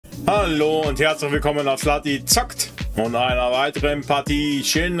Hallo und herzlich willkommen auf Slati zockt und einer weiteren Partie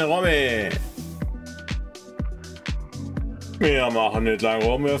Gin-Rommé. Wir machen nicht lang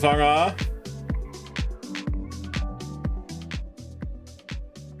rum, wir fangen an.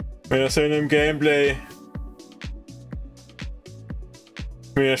 Wir sind im Gameplay.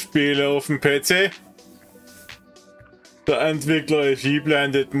 Wir spielen auf dem PC. Der Entwickler ist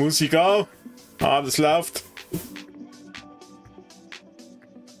eingeblendet, Musik auch. Alles läuft.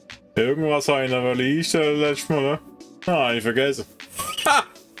 Irgendwas habe ich noch einstellen letztes Mal, ne? Ah, ich vergessen.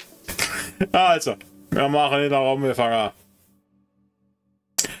 Also, wir machen nicht darum, wir fangen an.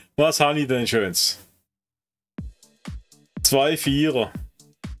 Was habe ich denn Schönes? 2 Vierer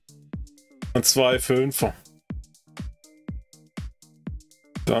und 2 Fünfer.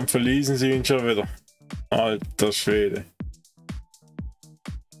 Dann verließen sie ihn schon wieder. Alter Schwede.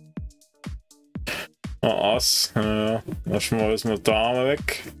 Ah, Ass. Ja, dann schmeißen wir Dame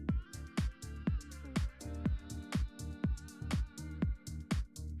weg.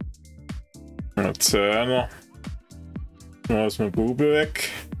 Ja, Zehner. Schmeißen wir Bube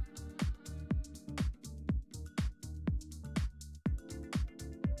weg.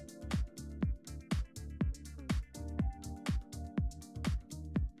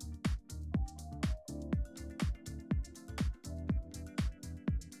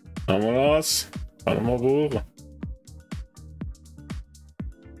 Haben wir das? Kann man buchen.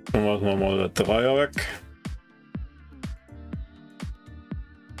 Dann machen wir mal den Dreier weg.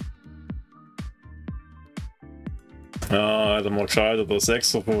 Ja, hätte mal gescheitert, der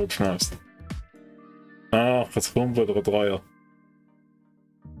Sechser vorgeschmeißt. Ach, jetzt kommt wieder ein Dreier.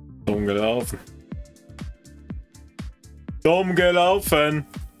 Dumm gelaufen. Dumm gelaufen!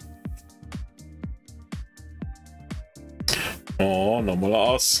 Oh, nochmal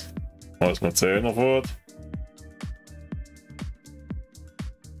ein Ass. Weiß mal 10er fort.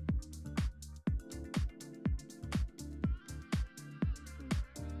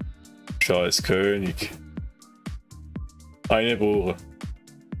 Scheiß König. Eine Buche.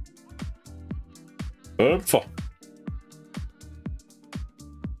 Hüpfer.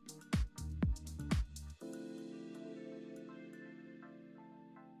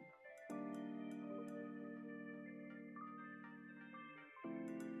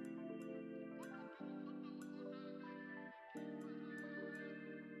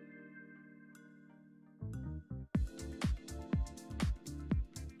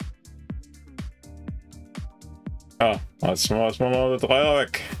 Ja, jetzt schmeißen wir mal den Dreier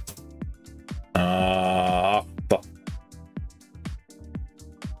weg. Ah, da.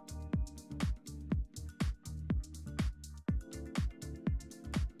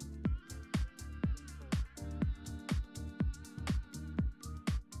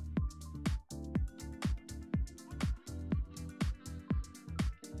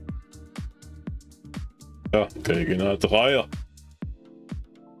 Ja, gegen einen Dreier.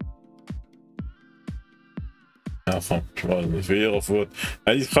 Ja, von nicht Vierer fort.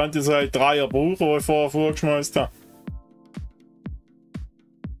 Ich könnte jetzt halt Dreier brauchen, die ich vorher vorgeschmeißt habe.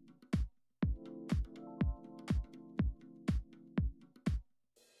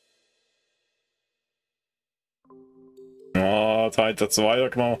 Ah, jetzt hat der Zweier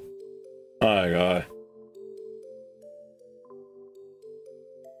gemacht. Ah, egal.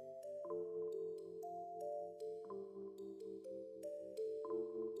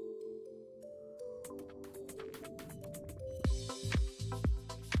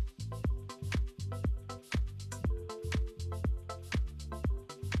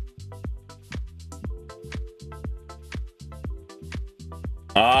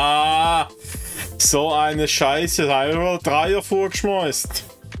 Ah, so eine Scheiße, da habe ich mal Dreier vorgeschmeißt.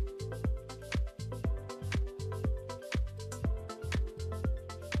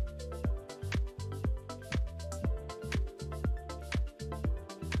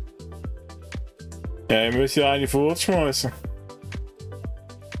 Ja, ich muss ja eine vorschmeißen.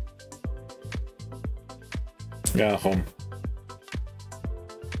 Ja, komm.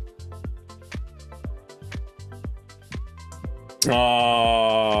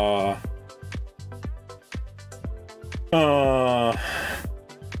 Ah. Ah.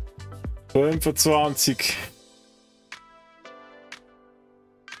 25.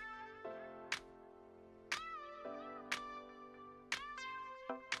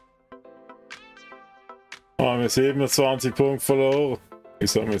 Ah, wir 27 Punkte verloren.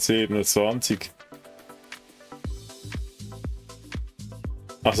 Ich sag mit 27.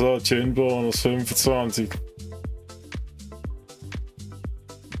 Achso, Gin-Bonus 25.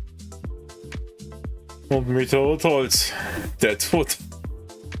 Und mit Rotholz. Deadwood.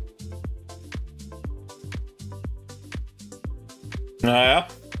 Naja,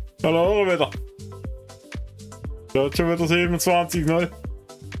 Verloren wieder. Wird schon wieder 27-0.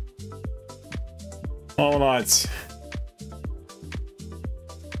 Aber nice.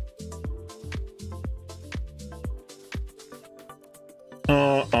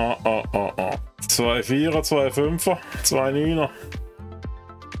 Zwei Vierer, zwei Fünfer, zwei Neuner.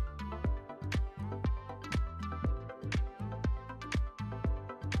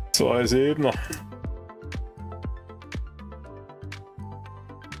 Zwei Siebener.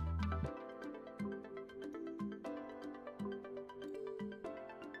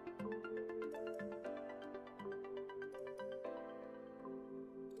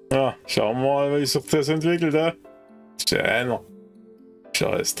 Ja, schauen wir mal, wie sich das entwickelt, ja. Ist ja einer.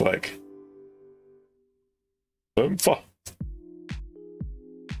 Scheiß Dreck. Fünfer.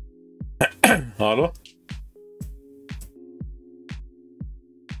 Hallo?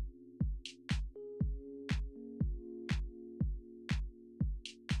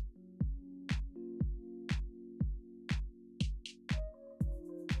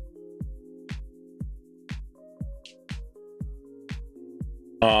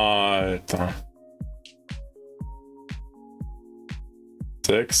 Alter.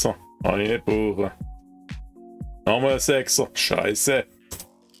 Sechser. Kann ich nicht brauchen. Nochmal ein Sechser. Scheiße.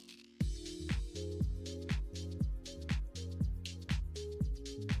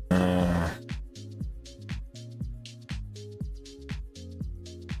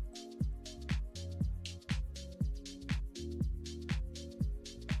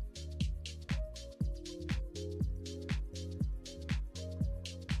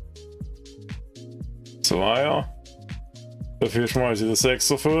 Zweier. Dafür schmeiße ich den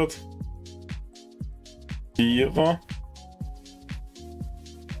Sechser fort. Vierer.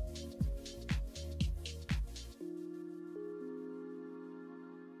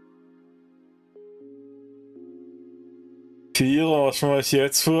 Vierer, was schmeiße ich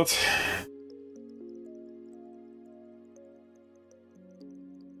jetzt fort?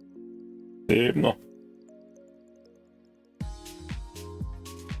 Siebener.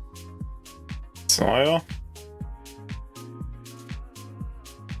 Zweier.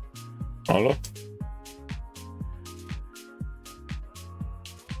 Hallo?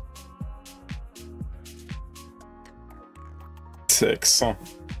 Sechser.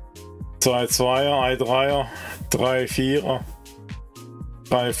 Zwei Zweier, ein Dreier, drei Vierer,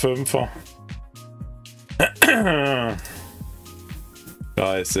 drei Fünfer.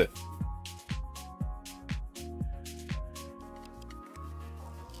 Scheiße.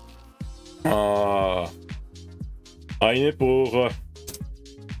 Eine Buche.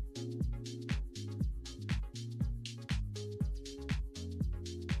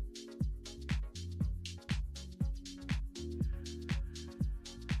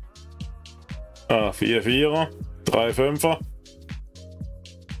 Vier Vierer, drei Fünfer.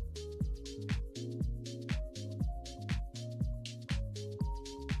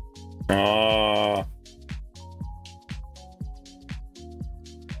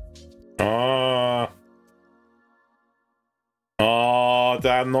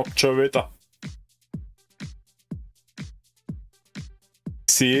 Der knockt schon wieder.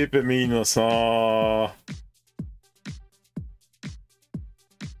 7 minus.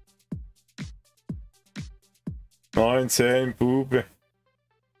 19 Bube.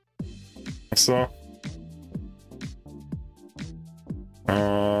 So.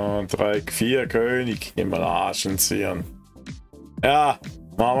 3, 4 König. Immer Arschen ziehen. Ja,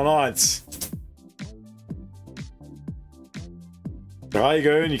 machen wir noch eins. 3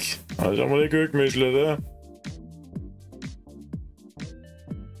 König. Das ist aber nicht gut gemischt, oder?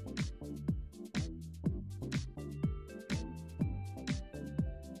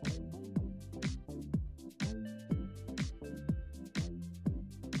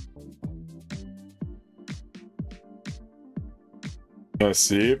 Das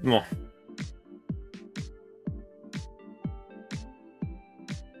Siebener.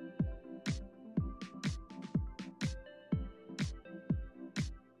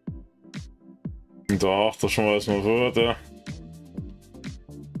 Und der Achter schmeißen wir vor, da.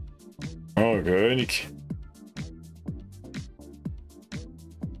 Oh, König.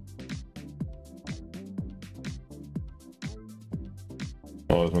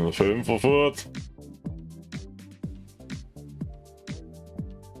 Da ist mir der Fünfer fort.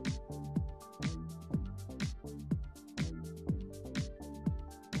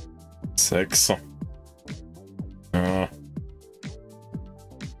 Sechser. Ja.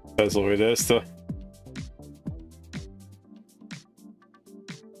 Besser wie das da.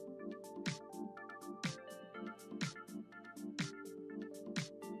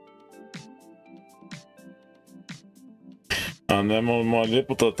 Dann nehmen wir mal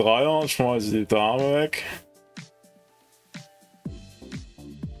lieber den Dreier und schmeißen die Dame weg.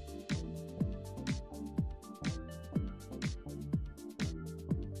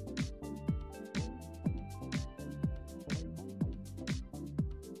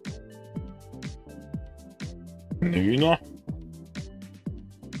 Neuner.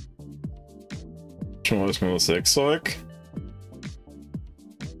 Schmeißen wir den Sechser weg.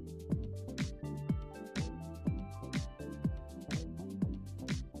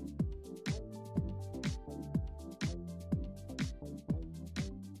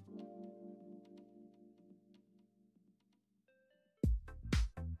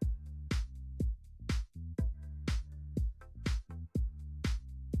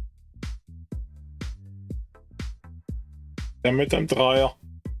 Der mit dem Dreier.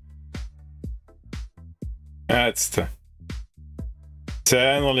 Jetzt.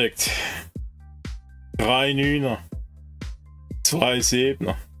 Zehner liegt. 3 Neuner. 2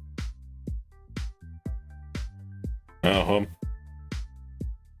 Siebener. Ja, komm.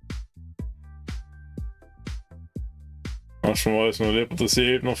 Dann schmeißen wir lieber den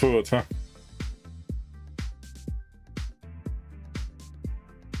Siebener fort.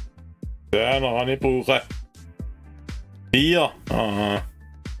 Zehner kann ich brauchen. 4. Aha.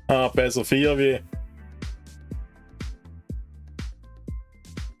 Ah, besser 4 wie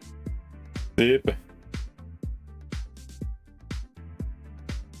 7.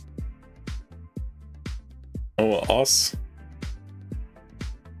 Oh, Ass.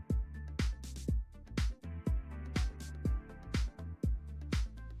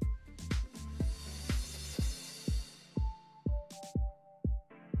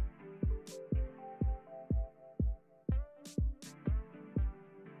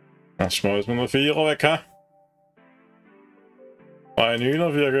 Dann schmeißen wir noch 4er weg. 2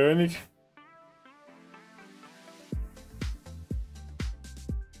 Neuner, 4 König.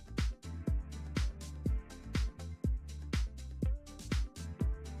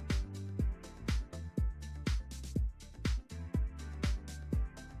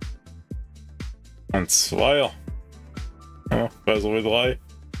 Ein Zweier. Ja, besser wie 3.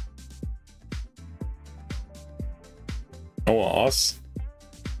 Oh, Ass.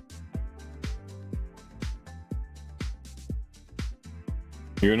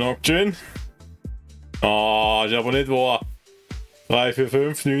 Gin. Ah, ist aber nicht wahr. 3, 4,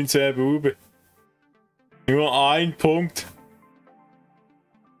 5, 9, 10 Buben. Nur ein Punkt.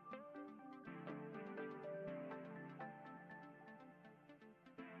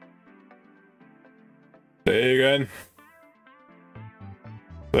 Segen.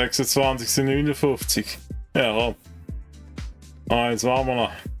 26 sind 59. Ja, komm. Eins machen wir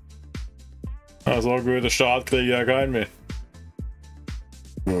noch. Also ein guter Start kriege ich ja keinen mehr.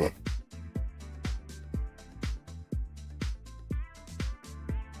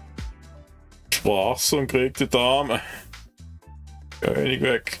 Sprach's und kriegt die Dame. König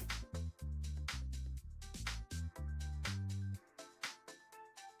weg.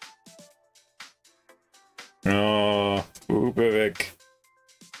 Ja, Bube weg.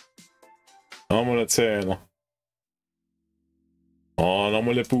 Nochmal ein Zehner. Oh,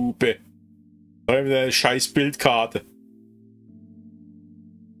 nochmal eine Bube. Da haben wir eine scheiß Bildkarte.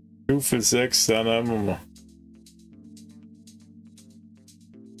 Stufe 6, dann nehmen wir mal.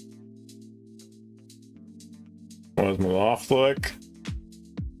 Schmeißen wir den Achter weg.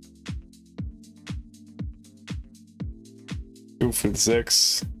 Stufe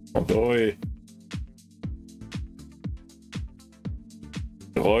 6 und oi.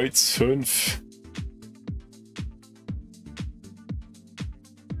 Kreuz 5.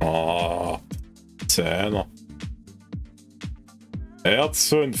 Ah, Zehner. Herz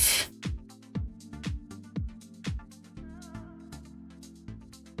 5.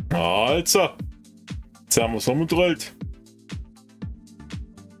 Also, jetzt haben wir es umgedreht.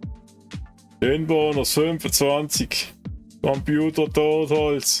 Den Bonus 25. Computer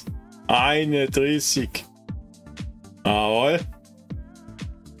Totholz 31. Jawohl.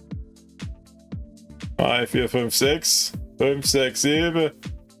 3, 4, 5, 6. 5, 6, 7.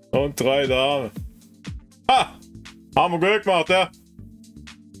 Und 3 Damen. Ha! Haben wir gut gemacht, ja?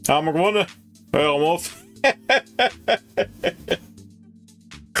 Haben wir gewonnen? Hören wir auf.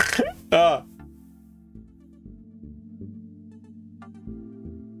 Ja.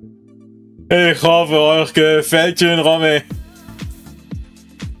 Ich hoffe, euch gefällt Gin-Rommé.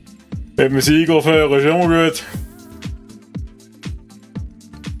 Mit dem Sieger führen ist immer gut.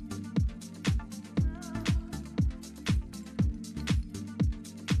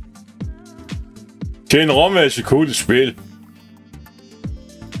 Gin-Rommé ist ein cooles Spiel.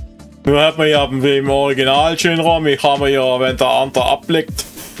 Nun hat man ja im Original Gin-Rummy, kann man ja, wenn der andere ablegt,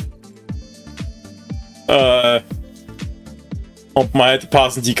 und man hätte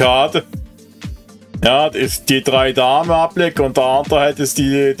passend die Karte. Ja, ist die 3 Damen ablegt und der andere hat es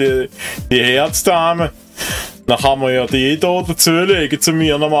die Herz-Dame. Dann kann man ja die da dazulegen zu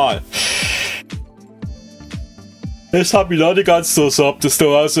mir normal. Das habe ich noch nicht ganz so, ob das da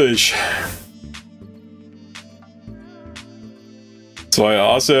auch so ist. 2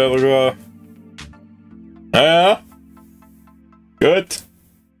 Asse oder naja. Gut.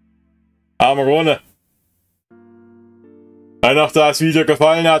 Haben wir gewonnen. Wenn euch das Video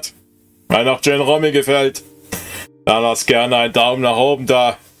gefallen hat, wenn euch Gin-Rommé gefällt, dann lasst gerne einen Daumen nach oben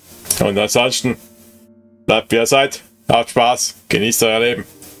da. Und ansonsten bleibt wie ihr seid, habt Spaß, genießt euer Leben.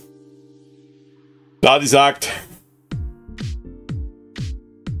 Blatt sagt,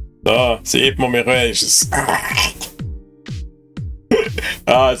 so, sieht man mich wenigstens.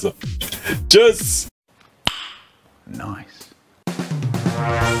 Also, tschüss. Nice.